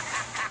loved it.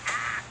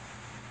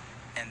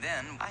 And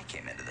then I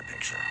came into the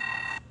picture.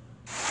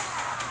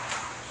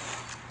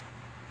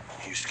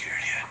 You scared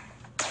yet?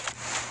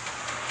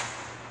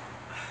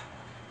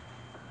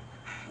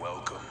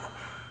 Welcome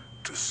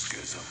to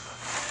Schism.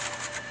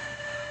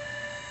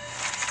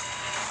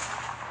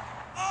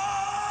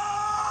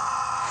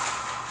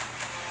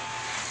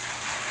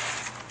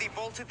 They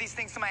bolted these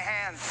things to my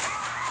hands.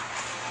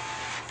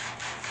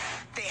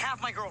 They have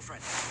my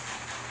girlfriend.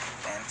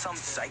 And some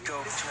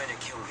psycho is trying to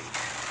kill me.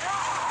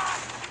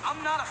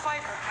 I'm not a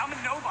fighter. I'm a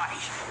nobody.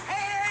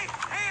 Hey,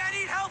 I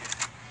need help.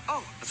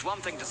 Oh, it's one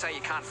thing to say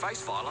you can't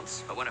face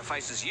violence, but when it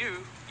faces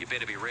you, you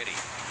better be ready.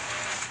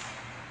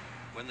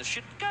 When the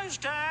shit goes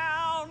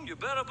down, you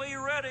better be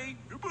ready.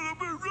 You better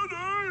be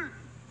ready.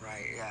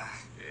 Right, yeah.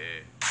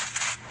 Yeah.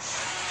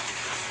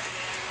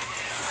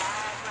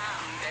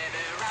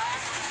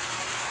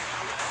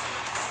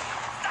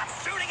 Stop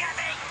shooting at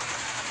me!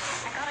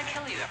 I gotta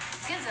kill you.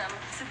 Schism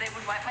said they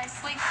would wipe my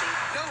slate clean.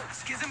 No,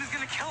 Schism is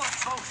gonna kill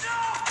us both. No!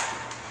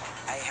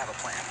 I have a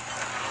plan.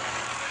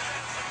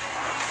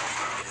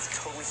 It is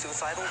totally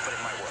suicidal, but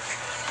it might work.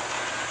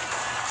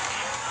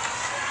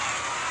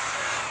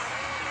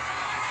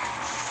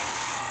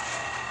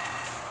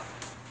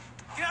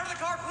 Get out of the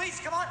car, please.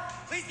 Come on.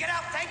 Please get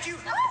out. Thank you.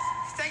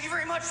 Thank you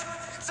very much.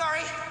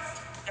 Sorry.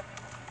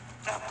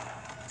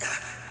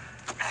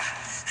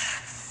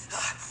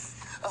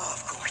 Oh,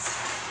 of course.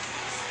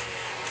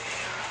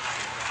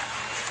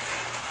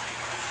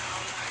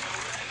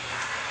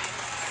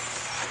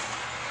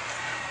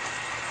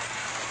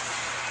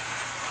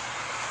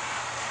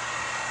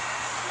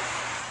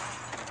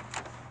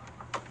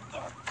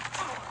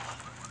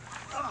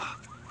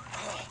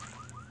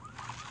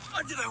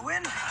 Did I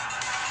win?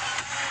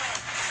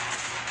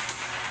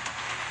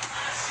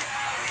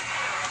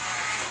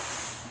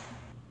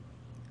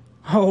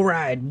 All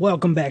right,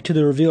 welcome back to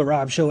the Review at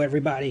Rob show,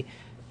 everybody.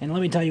 And let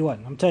me tell you what,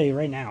 I'm telling you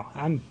right now,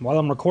 while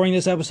I'm recording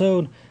this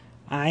episode,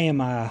 I'm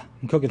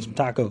cooking some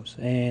tacos,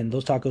 and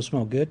those tacos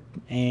smell good,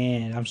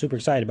 and I'm super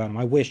excited about them.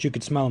 I wish you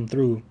could smell them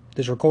through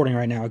this recording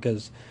right now,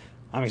 because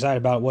I'm excited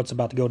about what's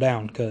about to go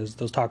down, because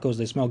those tacos,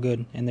 they smell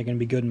good, and they're going to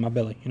be good in my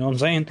belly. You know what I'm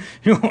saying?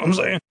 You know what I'm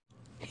saying?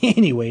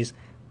 Anyways,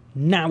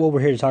 not what we're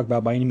here to talk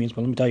about by any means,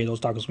 but let me tell you, those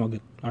tacos smell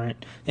good. All right.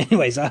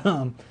 Anyways,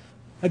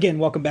 again,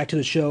 welcome back to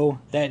the show.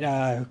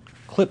 That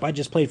clip I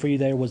just played for you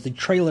there was the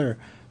trailer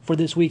for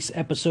this week's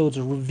episode's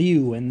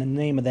review, and the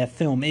name of that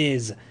film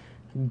is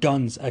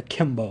Guns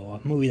Akimbo,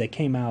 a movie that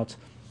came out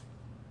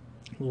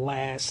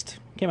last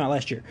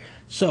year.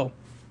 So,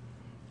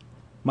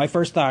 my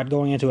first thought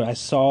going into it, I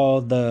saw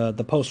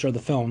the poster of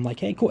the film, like,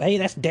 hey, cool, hey,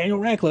 that's Daniel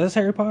Radcliffe, that's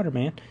Harry Potter,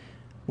 man.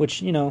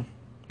 Which, you know,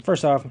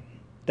 first off,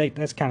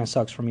 that's kind of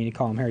sucks for me to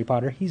call him Harry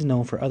Potter. He's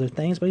known for other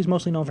things, but he's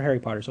mostly known for Harry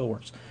Potter, so it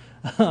works.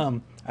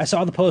 I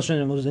saw the poster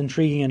and it was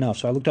intriguing enough,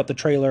 so I looked up the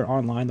trailer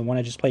online, the one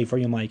I just played for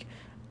you. I'm like,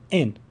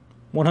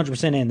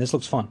 100% in. This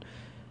looks fun.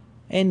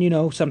 And, you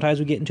know, sometimes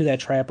we get into that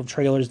trap of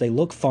trailers. They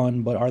look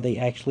fun, but are they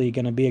actually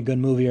going to be a good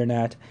movie or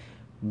not?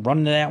 Run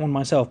into that one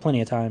myself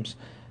plenty of times.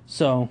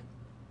 So,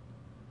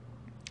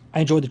 I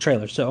enjoyed the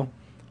trailer. So,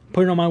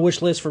 put it on my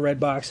wish list for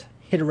Redbox.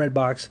 Hit a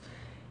Redbox.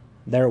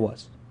 There it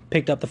was.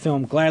 Picked up the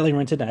film, gladly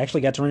rented. I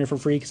actually got to rent it for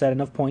free because I had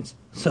enough points.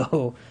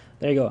 So,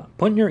 there you go.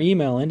 Putting your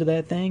email into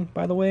that thing,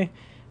 by the way,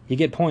 you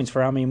get points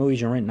for how many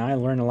movies you're renting. I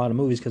learn a lot of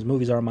movies because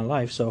movies are my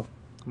life, so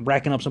I'm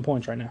racking up some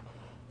points right now.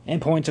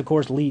 And points, of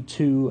course, lead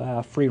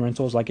to free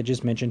rentals, like I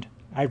just mentioned.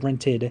 I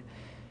rented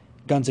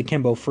Guns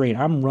Akimbo free,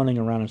 and I'm running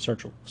around in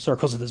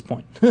circles at this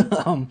point.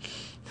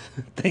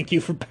 Thank you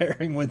for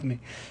bearing with me.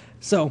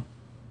 So,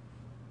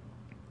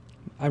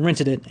 I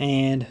rented it,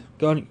 and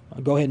go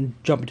ahead and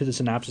jump into the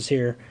synopsis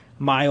here.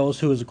 Miles,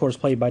 who is, of course,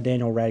 played by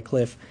Daniel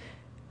Radcliffe,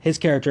 his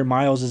character,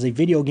 Miles, is a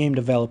video game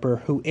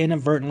developer who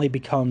inadvertently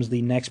becomes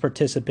the next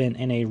participant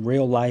in a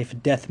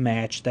real-life death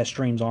match that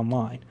streams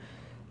online.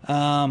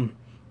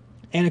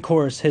 And, of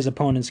course, his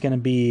opponent's going to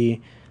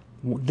be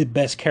the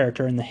best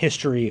character in the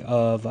history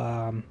of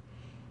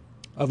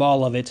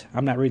all of it.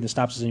 I'm not reading the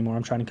synopsis anymore.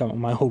 I'm trying to come up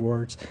with my own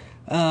words.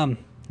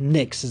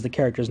 Nyx is the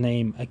character's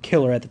name, a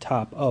killer at the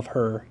top of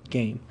her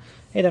game.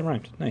 Hey, that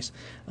rhymed. Nice.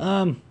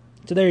 So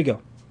there you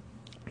go.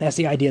 That's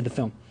the idea of the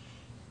film.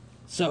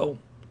 So,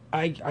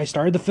 I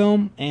started the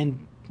film,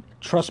 and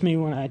trust me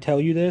when I tell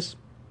you this,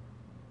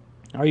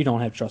 or you don't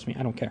have to trust me,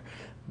 I don't care.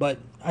 But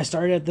I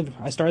started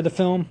the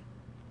film,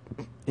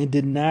 and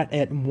did not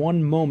at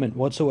one moment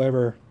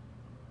whatsoever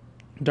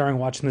during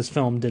watching this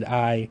film did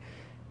I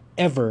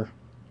ever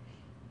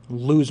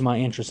lose my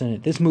interest in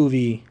it. This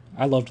movie,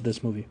 I loved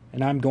this movie,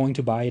 and I'm going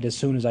to buy it as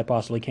soon as I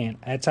possibly can.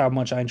 That's how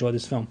much I enjoy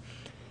this film.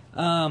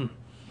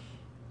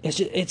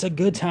 It's a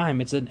good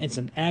time. It's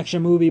an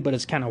action movie, but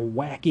it's kind of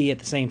wacky at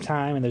the same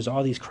time, and there's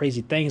all these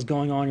crazy things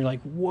going on. You're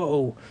like,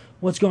 whoa,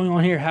 what's going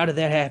on here? How did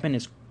that happen?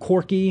 It's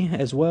quirky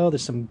as well.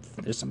 There's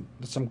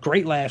some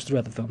great laughs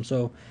throughout the film.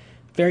 So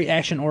very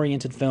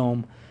action-oriented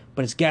film,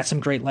 but it's got some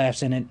great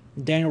laughs in it.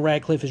 Daniel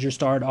Radcliffe is your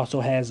star. It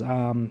also has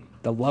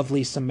the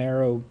lovely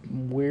Samara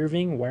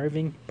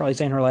Weaving, probably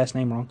saying her last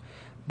name wrong.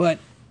 But,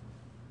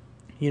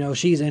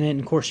 she's in it, and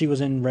of course she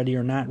was in Ready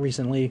or Not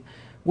recently,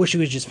 which she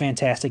was just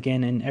fantastic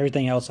in, and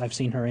everything else I've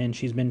seen her in,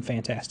 she's been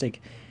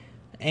fantastic.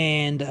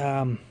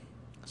 And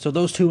so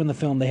those two in the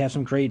film, they have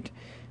some great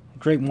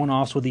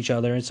one-offs with each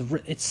other.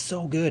 It's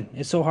so good.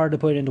 It's so hard to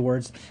put it into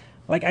words.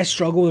 Like, I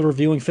struggle with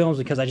reviewing films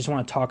because I just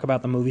want to talk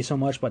about the movie so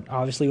much, but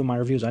obviously with my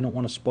reviews, I don't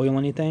want to spoil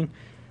anything.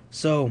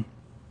 So,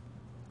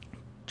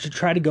 to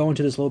try to go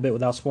into this a little bit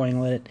without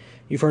spoiling it,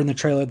 you've heard in the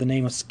trailer the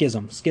name of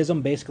Schism.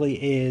 Schism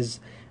basically is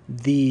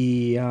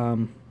the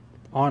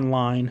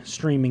online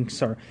streaming...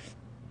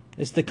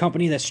 It's the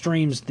company that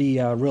streams the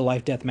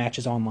real-life death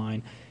matches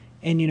online.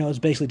 And, it's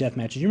basically death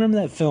matches. You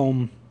remember that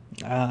film,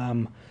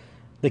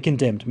 The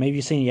Condemned? Maybe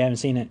you've seen it, you haven't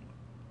seen it.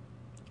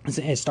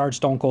 It starred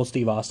Stone Cold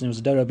Steve Austin. It was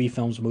a WWE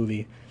Films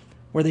movie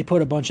where they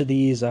put a bunch of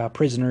these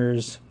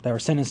prisoners that were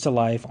sentenced to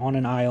life on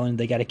an island.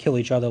 They got to kill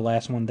each other.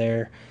 Last one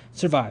there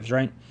survives,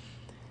 right?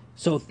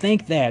 So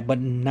think that, but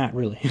not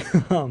really.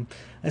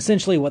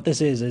 Essentially what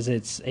this is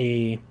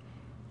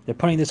they're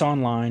putting this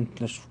online.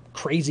 There's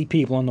crazy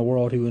people in the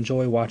world who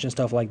enjoy watching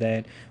stuff like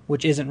that,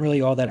 which isn't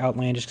really all that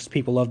outlandish because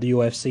people love the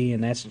UFC,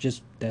 and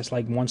that's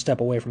like one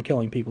step away from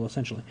killing people,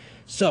 essentially.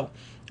 So,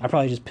 I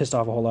probably just pissed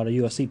off a whole lot of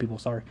UFC people,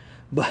 sorry.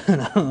 But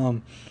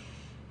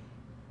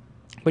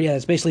yeah,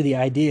 that's basically the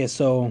idea.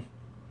 So,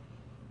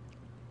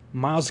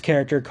 Miles'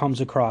 character comes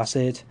across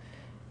it,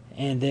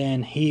 and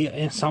then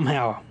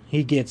somehow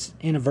he gets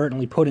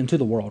inadvertently put into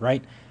the world,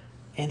 right?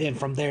 And then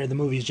from there, the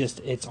movie's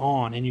it's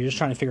on, and you're just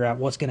trying to figure out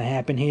what's going to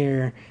happen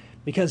here.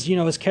 Because,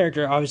 his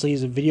character, obviously,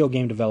 he's a video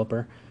game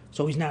developer,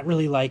 so he's not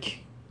really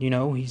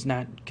he's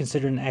not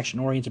considered an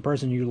action-oriented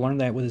person. You learn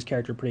that with his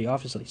character pretty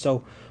obviously.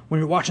 So, when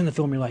you're watching the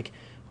film, you're like,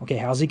 okay,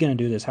 how's he going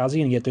to do this? How's he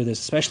going to get through this?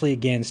 Especially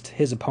against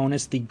his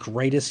opponents, the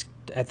greatest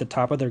at the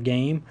top of their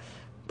game,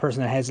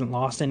 person that hasn't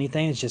lost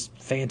anything. It's just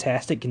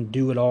fantastic, can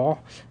do it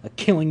all. A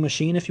killing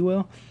machine, if you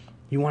will.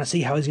 You want to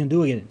see how he's going to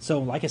do it. So,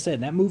 like I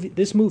said,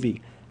 this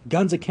movie,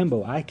 Guns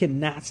Akimbo, I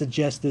cannot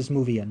suggest this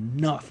movie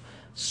enough.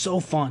 So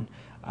fun.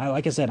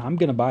 Like I said, I'm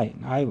going to buy it.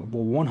 I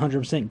will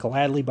 100%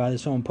 gladly buy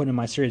this film and put it in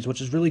my series,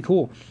 which is really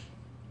cool.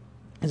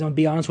 Because I'm going to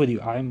be honest with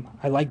you,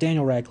 I like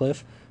Daniel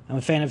Radcliffe. I'm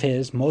a fan of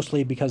his,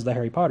 mostly because of the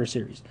Harry Potter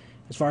series.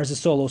 As far as the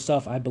solo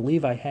stuff, I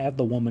believe I have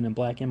The Woman in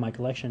Black in my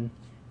collection.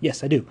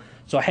 Yes, I do.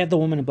 So I have The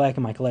Woman in Black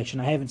in my collection.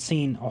 I haven't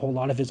seen a whole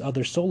lot of his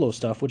other solo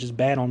stuff, which is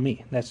bad on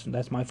me.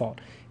 That's my fault.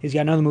 He's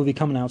got another movie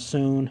coming out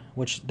soon,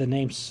 which the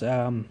name's...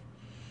 I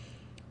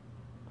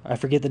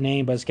forget the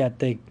name, but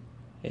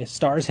it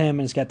stars him,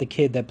 and it's got the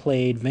kid that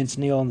played Vince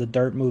Neil in the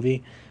Dirt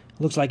movie.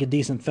 Looks like a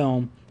decent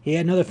film. He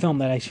had another film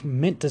that I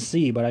meant to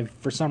see, but I,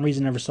 for some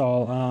reason, never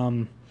saw.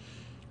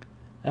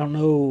 I don't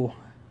know.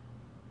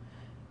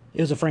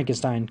 It was a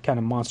Frankenstein kind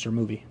of monster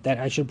movie that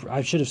I should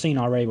have seen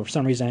already, but for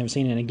some reason I haven't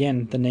seen it. And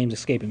again, the name's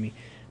escaping me.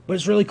 But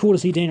it's really cool to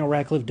see Daniel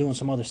Radcliffe doing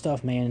some other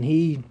stuff, man. And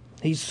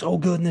he's so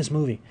good in this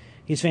movie.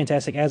 He's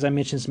fantastic. As I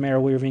mentioned,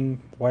 Samara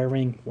Weaving.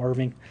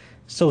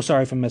 So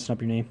sorry if I'm messing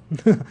up your name.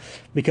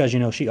 Because,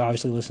 she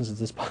obviously listens to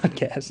this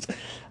podcast.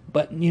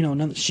 But,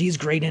 she's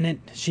great in it.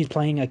 She's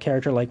playing a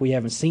character like we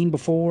haven't seen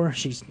before.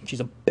 She's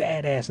a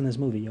badass in this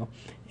movie, yo.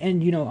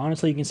 And,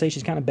 honestly, you can say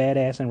she's kind of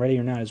badass in Ready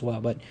or Not as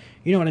well. But,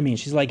 you know what I mean?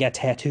 She's, got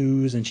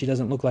tattoos, and she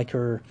doesn't look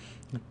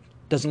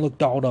doesn't look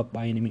dolled up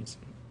by any means.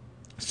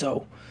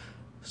 So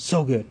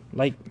good.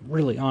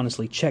 Really,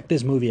 honestly, check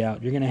this movie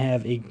out. You're going to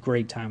have a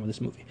great time with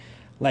this movie.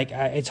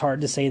 It's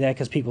hard to say that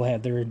because people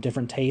have their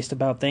different taste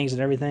about things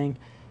and everything.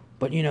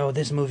 But,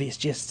 this movie is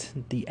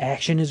just... The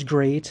action is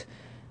great.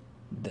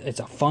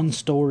 It's a fun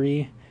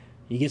story.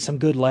 You get some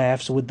good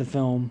laughs with the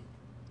film.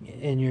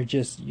 And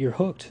you're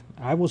hooked.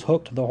 I was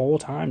hooked the whole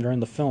time during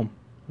the film.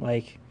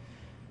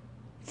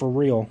 For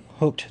real.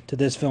 Hooked to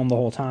this film the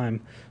whole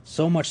time.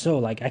 So much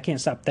so, I can't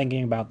stop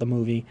thinking about the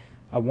movie.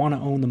 I want to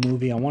own the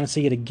movie. I want to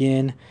see it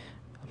again.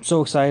 I'm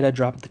so excited I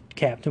dropped the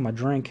cap to my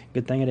drink.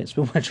 Good thing I didn't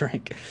spill my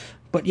drink.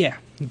 But yeah,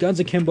 Guns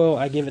Akimbo,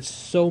 I give it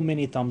so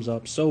many thumbs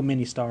up, so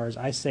many stars.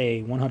 I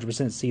say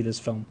 100% see this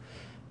film.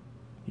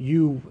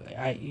 You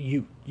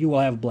will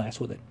have a blast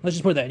with it. Let's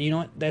just put that. You know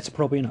what? That's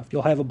appropriate enough.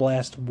 You'll have a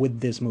blast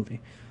with this movie.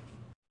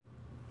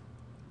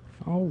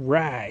 All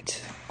right,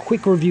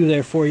 quick review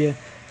there for you.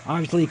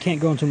 Obviously, you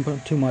can't go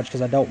into too much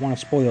because I don't want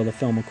to spoil the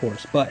film, of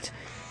course. But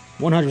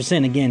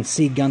 100% again,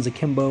 see Guns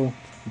Akimbo.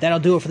 That'll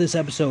do it for this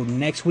episode.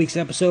 Next week's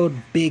episode,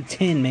 Big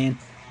 10, man.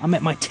 I'm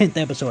at my 10th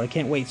episode. I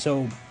can't wait.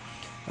 So,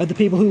 the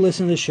people who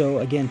listen to this show,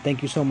 again,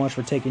 thank you so much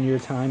for taking your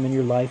time in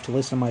your life to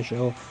listen to my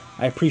show.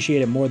 I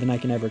appreciate it more than I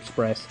can ever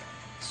express.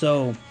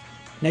 So,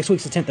 next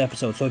week's the 10th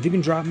episode. So, if you can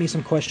drop me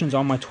some questions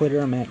on my Twitter,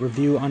 I'm at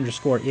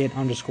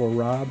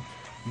review_it_Rob.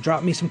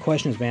 Drop me some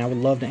questions, man. I would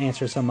love to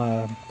answer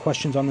some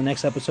questions on the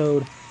next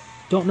episode.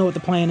 Don't know what the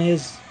plan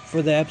is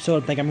for the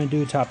episode. I think I'm going to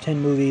do top 10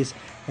 movies.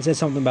 I said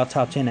something about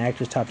top 10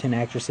 actors, top 10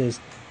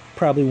 actresses.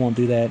 Probably won't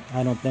do that.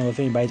 I don't know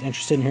if anybody's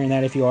interested in hearing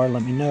that. If you are,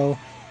 let me know.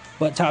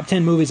 But top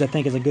 10 movies, I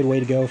think, is a good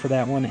way to go for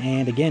that one.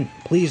 And again,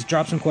 please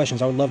drop some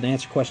questions. I would love to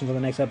answer questions on the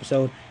next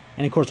episode.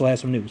 And of course, we'll have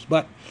some news.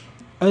 But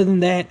other than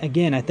that,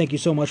 again, I thank you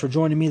so much for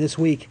joining me this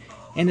week.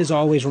 And as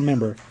always,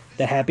 remember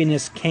that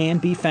happiness can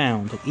be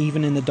found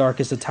even in the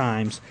darkest of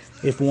times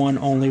if one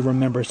only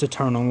remembers to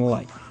turn on the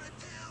light.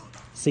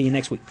 See you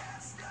next week.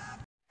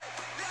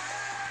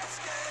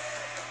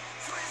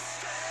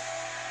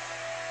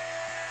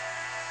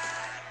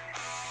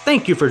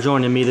 Thank you for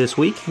joining me this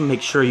week.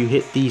 Make sure you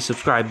hit the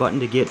subscribe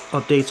button to get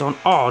updates on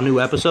all new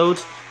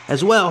episodes.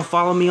 As well,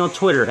 follow me on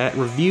Twitter at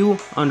review_it_Rob.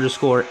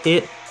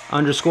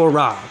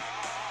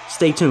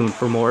 Stay tuned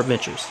for more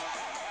adventures.